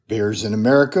Bears in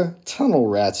America, tunnel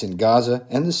rats in Gaza,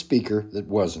 and the speaker that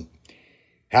wasn't.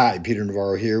 Hi, Peter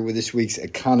Navarro here with this week's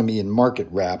Economy and Market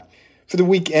Wrap for the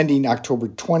week ending October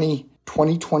 20,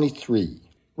 2023.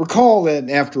 Recall that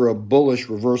after a bullish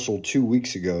reversal 2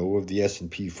 weeks ago of the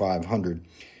S&P 500,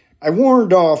 I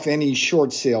warned off any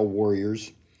short sale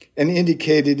warriors and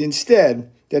indicated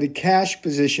instead that a cash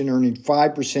position earning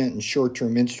 5% in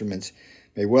short-term instruments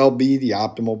may well be the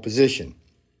optimal position.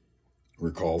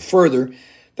 Recall further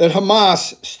that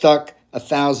Hamas stuck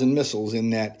 1,000 missiles in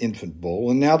that infant bowl,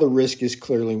 and now the risk is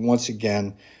clearly once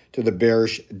again to the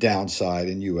bearish downside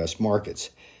in U.S. markets.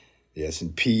 The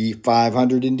S&P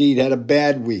 500 indeed had a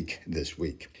bad week this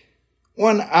week.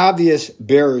 One obvious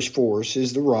bearish force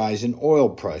is the rise in oil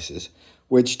prices,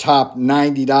 which topped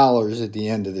 $90 at the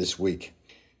end of this week.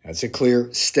 That's a clear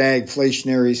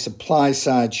stagflationary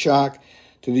supply-side shock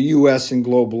to the U.S. and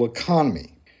global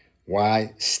economy.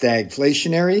 Why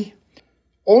stagflationary?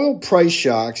 Oil price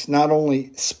shocks not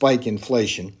only spike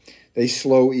inflation, they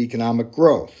slow economic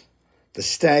growth, the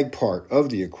stag part of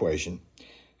the equation,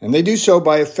 and they do so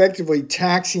by effectively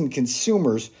taxing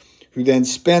consumers who then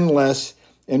spend less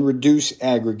and reduce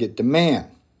aggregate demand.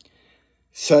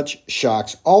 Such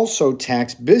shocks also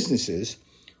tax businesses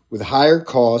with higher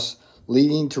costs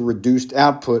leading to reduced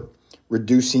output,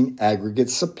 reducing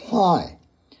aggregate supply.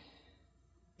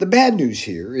 The bad news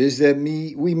here is that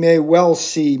we may well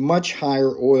see much higher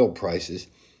oil prices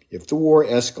if the war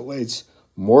escalates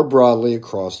more broadly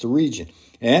across the region.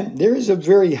 And there is a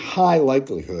very high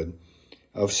likelihood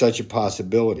of such a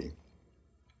possibility.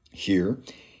 Here,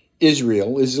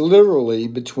 Israel is literally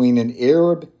between an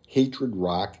Arab hatred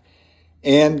rock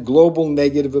and global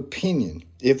negative opinion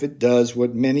if it does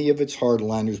what many of its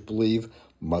hardliners believe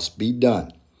must be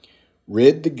done: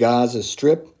 rid the Gaza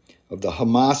Strip of the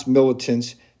Hamas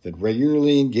militants that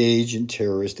regularly engage in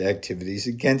terrorist activities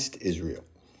against Israel.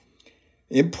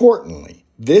 Importantly,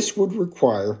 this would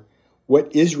require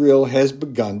what Israel has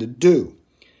begun to do: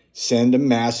 send a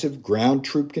massive ground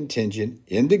troop contingent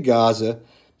into Gaza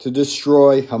to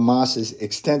destroy Hamas's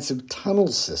extensive tunnel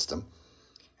system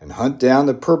and hunt down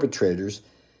the perpetrators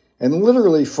and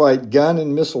literally fight gun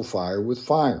and missile fire with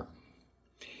fire.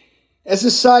 As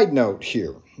a side note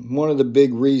here, one of the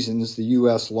big reasons the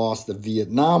U.S. lost the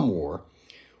Vietnam War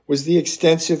was the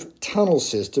extensive tunnel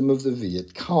system of the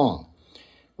Viet Cong.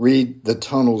 Read The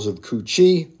Tunnels of Cu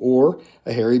Chi or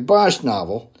a Harry Bosch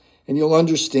novel, and you'll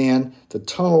understand the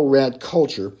tunnel rat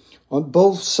culture on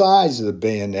both sides of the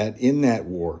bayonet in that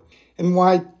war, and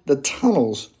why the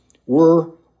tunnels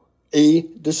were a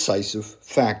decisive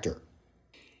factor.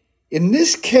 In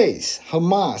this case,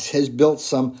 Hamas has built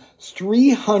some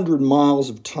 300 miles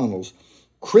of tunnels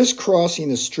crisscrossing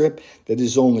a strip that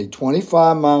is only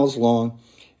 25 miles long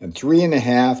and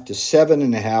 3.5 to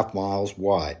 7.5 miles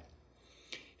wide.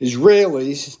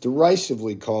 Israelis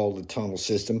derisively call the tunnel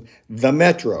system the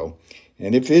Metro,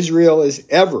 and if Israel is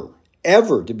ever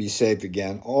to be safe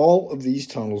again, all of these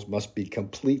tunnels must be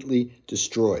completely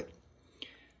destroyed.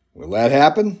 Will that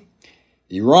happen?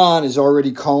 Iran is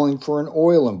already calling for an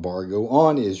oil embargo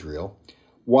on Israel,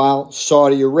 while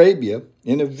Saudi Arabia,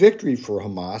 in a victory for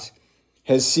Hamas,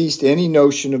 has ceased any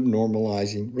notion of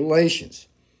normalizing relations.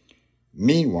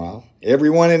 Meanwhile,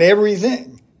 everyone and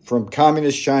everything, from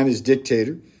Communist China's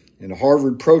dictator and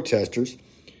Harvard protesters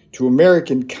to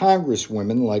American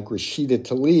congresswomen like Rashida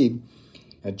Tlaib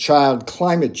and child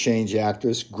climate change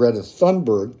actress Greta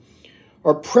Thunberg,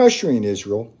 are pressuring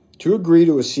Israel to agree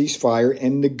to a ceasefire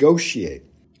and negotiate.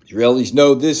 Israelis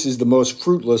know this is the most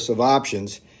fruitless of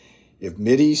options if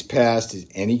Mideast past is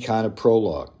any kind of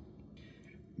prologue.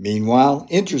 Meanwhile,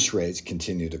 interest rates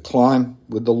continue to climb,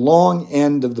 with the long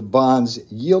end of the bond's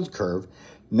yield curve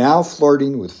now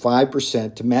flirting with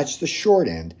 5% to match the short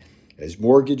end as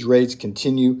mortgage rates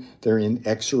continue their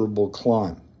inexorable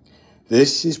climb.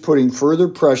 This is putting further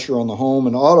pressure on the home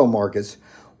and auto markets,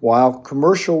 while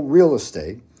commercial real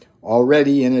estate,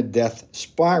 already in a death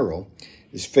spiral,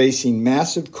 is facing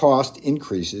massive cost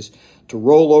increases to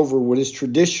roll over what is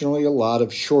traditionally a lot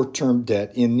of short-term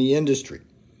debt in the industry.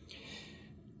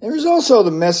 There is also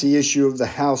the messy issue of the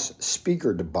House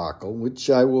Speaker debacle, which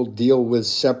I will deal with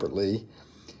separately.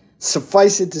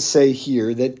 Suffice it to say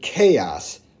here that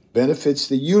chaos benefits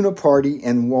the Uniparty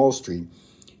and Wall Street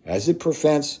as it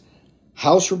prevents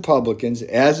House Republicans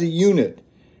as a unit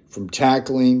from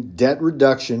tackling debt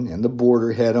reduction and the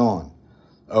border head on.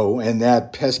 Oh, and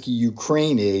that pesky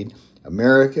Ukraine aid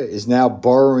America is now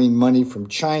borrowing money from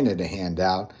China to hand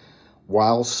out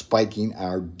while spiking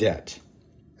our debt.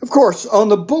 Of course, on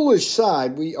the bullish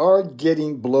side, we are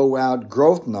getting blowout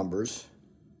growth numbers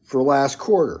for last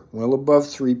quarter, well above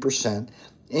 3%,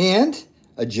 and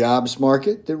a jobs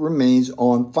market that remains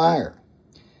on fire.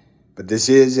 But this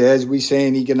is, as we say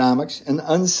in economics, an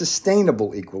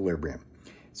unsustainable equilibrium.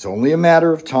 It's only a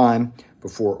matter of time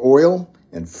before oil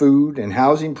and food and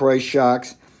housing price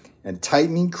shocks and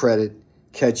tightening credit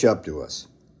catch up to us.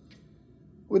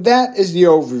 With that as the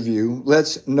overview,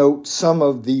 let's note some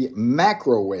of the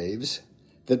macro waves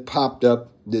that popped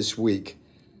up this week.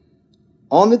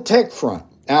 On the tech front,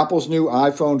 Apple's new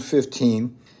iPhone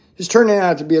 15 is turning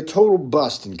out to be a total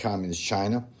bust in communist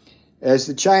China as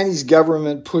the Chinese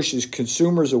government pushes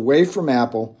consumers away from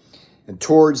Apple and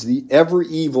towards the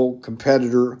ever-evil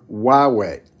competitor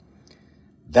Huawei.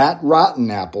 That rotten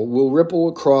apple will ripple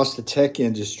across the tech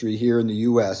industry here in the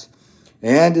U.S.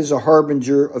 and is a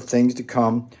harbinger of things to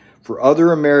come for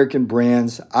other American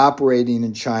brands operating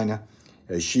in China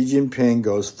as Xi Jinping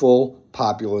goes full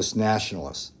populist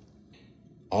nationalist.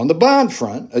 On the bond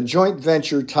front, a joint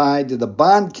venture tied to the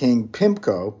bond king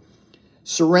PIMCO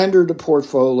surrendered a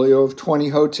portfolio of 20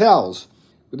 hotels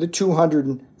with a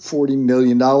 $240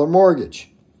 million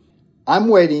mortgage. I'm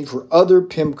waiting for other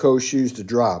PIMCO shoes to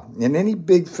drop, and any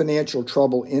big financial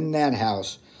trouble in that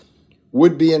house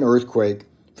would be an earthquake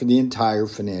for the entire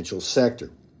financial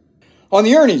sector. On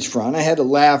the earnings front, I had to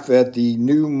laugh at the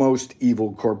new most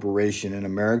evil corporation in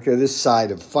America this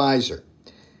side of Pfizer.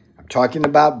 I'm talking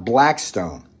about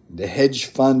Blackstone, the hedge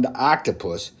fund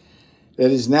octopus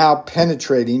that is now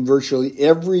penetrating virtually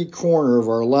every corner of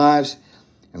our lives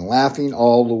and laughing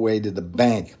all the way to the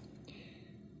bank.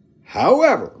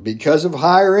 However, because of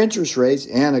higher interest rates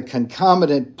and a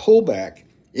concomitant pullback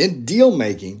in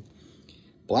deal-making,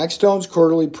 Blackstone's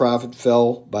quarterly profit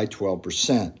fell by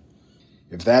 12%.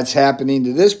 If that's happening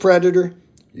to this predator,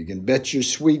 you can bet your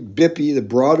sweet bippy the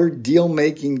broader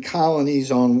deal-making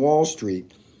colonies on Wall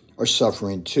Street are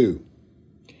suffering too.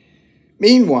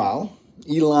 Meanwhile,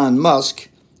 Elon Musk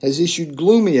has issued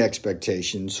gloomy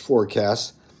expectations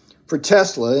forecasts for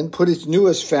Tesla and put its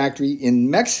newest factory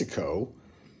in Mexico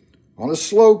on a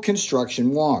slow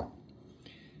construction walk.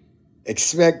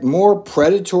 Expect more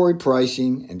predatory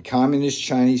pricing and communist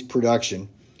Chinese production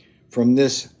from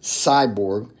this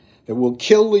cyborg that will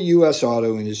kill the U.S.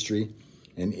 auto industry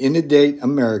and inundate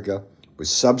America with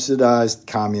subsidized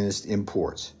communist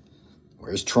imports.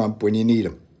 Where's Trump when you need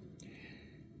him?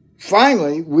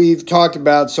 Finally, we've talked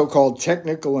about so-called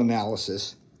technical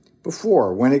analysis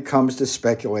before when it comes to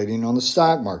speculating on the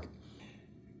stock market.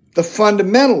 The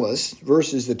fundamentalist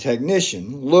versus the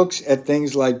technician looks at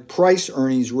things like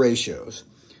price-earnings ratios,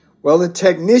 while the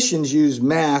technicians use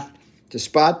math to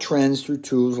spot trends through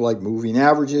tools like moving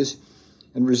averages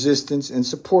and resistance and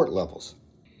support levels.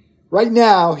 Right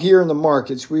now, here in the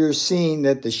markets, we are seeing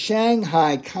that the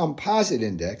Shanghai Composite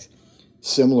Index,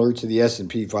 similar to the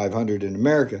S&P 500 in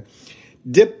America,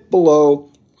 dipped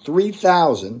below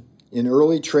 3,000 in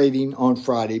early trading on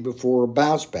Friday before a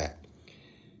bounce back.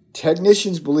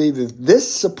 Technicians believe if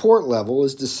this support level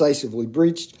is decisively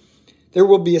breached, there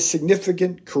will be a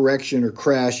significant correction or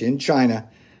crash in China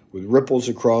with ripples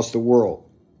across the world.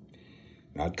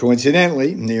 Not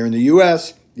coincidentally, here in the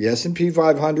U.S., the S&P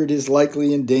 500 is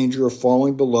likely in danger of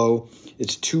falling below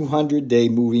its 200-day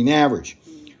moving average,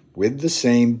 with the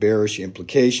same bearish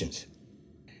implications.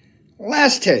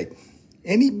 Last take.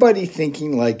 Anybody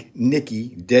thinking like Nikki,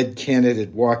 dead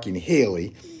candidate walking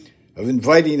Haley, of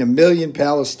inviting 1 million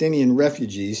Palestinian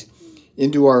refugees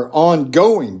into our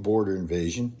ongoing border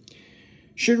invasion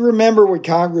should remember what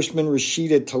Congressman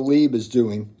Rashida Tlaib is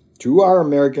doing to our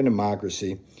American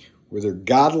democracy with her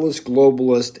godless,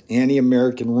 globalist,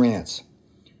 anti-American rants.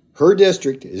 Her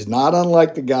district is not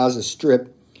unlike the Gaza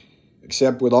Strip,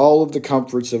 except with all of the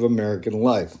comforts of American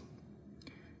life.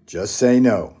 Just say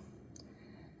no.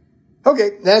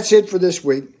 Okay, that's it for this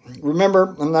week.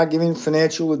 Remember, I'm not giving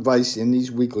financial advice in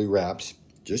these weekly wraps,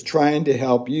 just trying to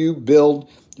help you build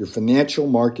your financial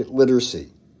market literacy.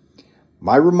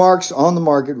 My remarks on the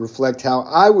market reflect how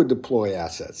I would deploy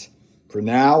assets. For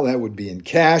now, that would be in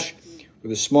cash,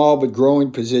 with a small but growing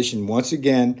position once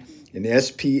again in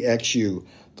SPXU,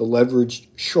 the leveraged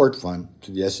short fund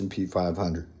to the S&P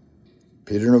 500.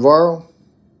 Peter Navarro,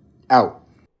 out.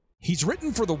 He's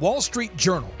written for the Wall Street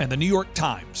Journal and the New York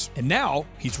Times, and now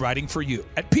he's writing for you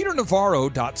at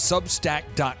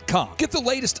peternavarro.substack.com. Get the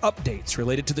latest updates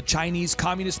related to the Chinese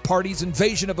Communist Party's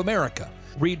invasion of America.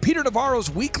 Read Peter Navarro's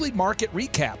weekly market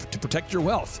recap to protect your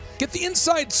wealth. Get the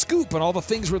inside scoop on all the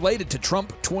things related to Trump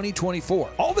 2024.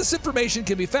 All this information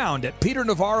can be found at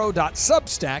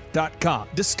peternavarro.substack.com.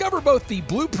 Discover both the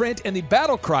blueprint and the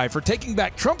battle cry for taking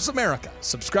back Trump's America.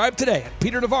 Subscribe today at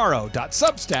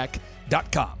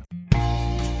peternavarro.substack.com.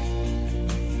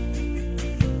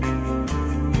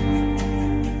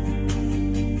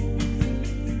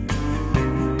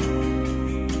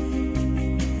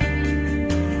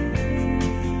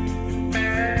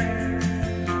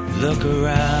 Look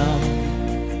around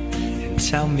and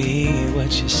tell me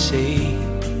what you see.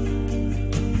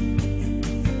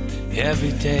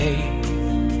 Every day,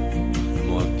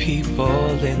 more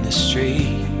people in the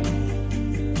street.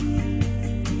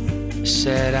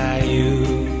 Said I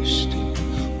used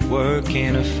to work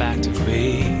in a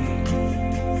factory.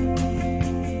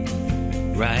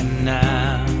 Right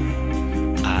now,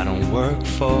 I don't work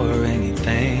for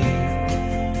anything.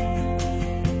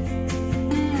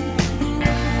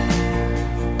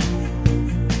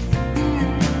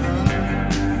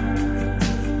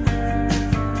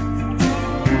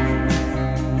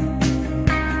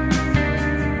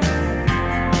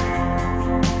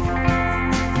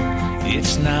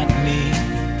 It's not me,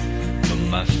 but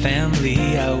my family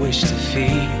I wish to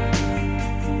feed.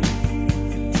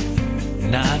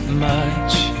 Not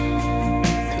much,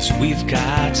 'cause we've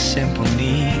got simple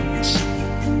needs.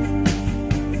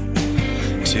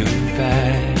 Too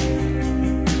bad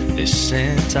they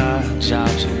sent our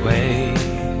jobs away.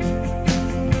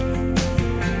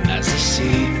 As the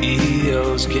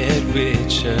CEOs get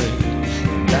richer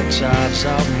and our jobs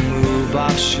all move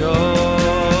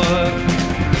offshore,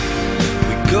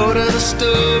 go to the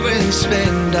store and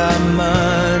spend our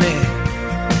money.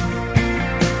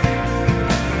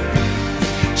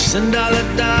 Send all the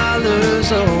dollars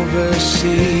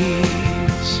overseas.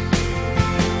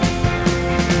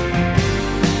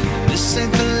 This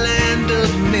ain't the land of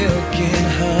milk and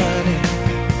honey.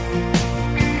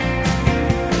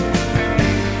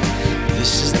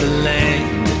 This is the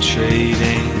land of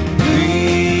trading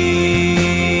greed.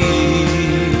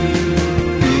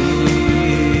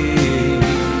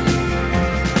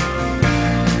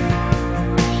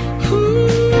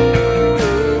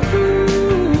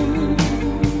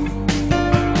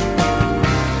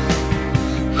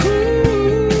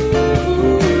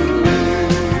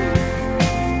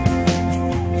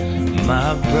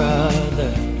 My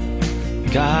brother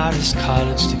got his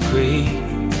college degree.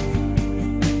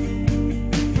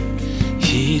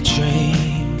 He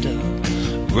dreamed of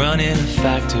running a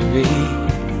factory.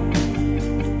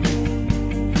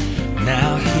 Now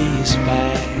he's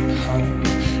back home,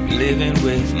 living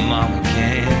with mom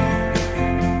again.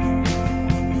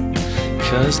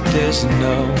 'Cause there's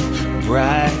no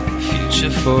bright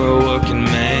future for a working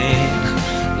man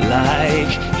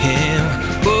like him.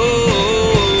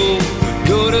 Oh,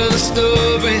 go to the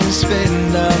store and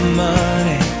spend our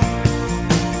money.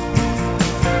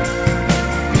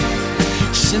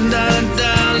 Send our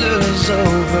dollars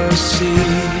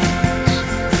overseas.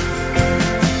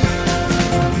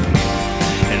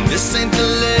 And this ain't the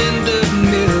land of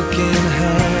milk and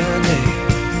honey.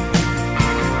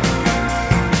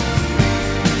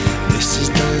 This is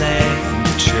the land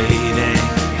of trading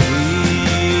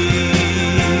greed.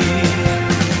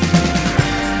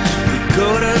 We go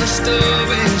to the store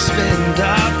and spend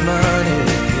our money.